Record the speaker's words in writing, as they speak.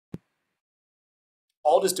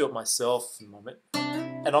I'll just do it myself for the moment,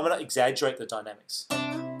 and I'm going to exaggerate the dynamics.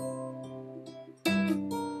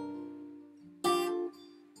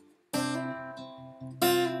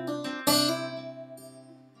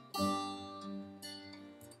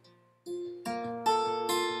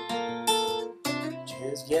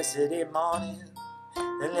 Just yesterday morning,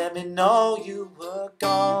 they let me know you were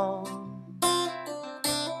gone.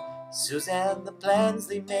 Suzanne, the plans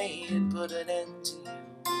they made put an end to you.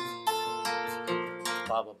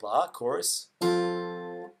 Blah blah blah. Chorus.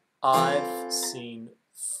 I've seen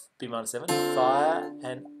B minor 7 fire,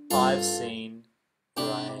 and I've seen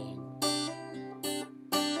rain.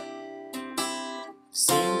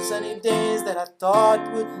 Seen sunny days that I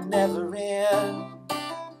thought would never end.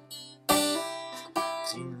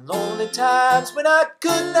 Seen lonely times when I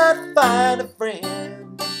could not find a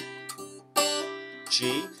friend.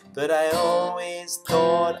 Gee, but I always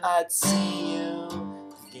thought I'd see you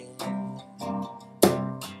again.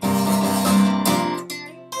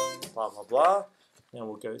 Blah blah blah. Now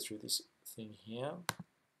we'll go through this thing here.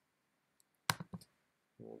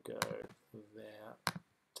 We'll go there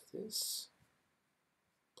to this.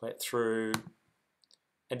 Play it through.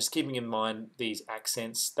 And just keeping in mind these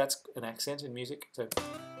accents. That's an accent in music. So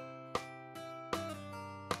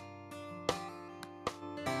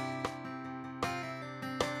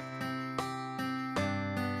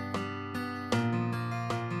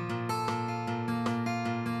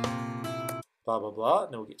blah blah blah.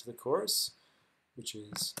 And then we'll get to the chorus, which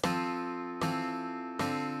is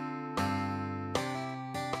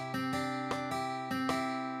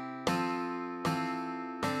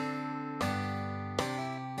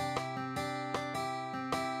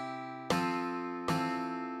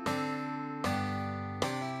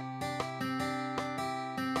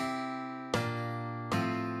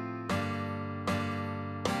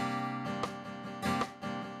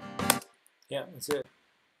yeah, that's it.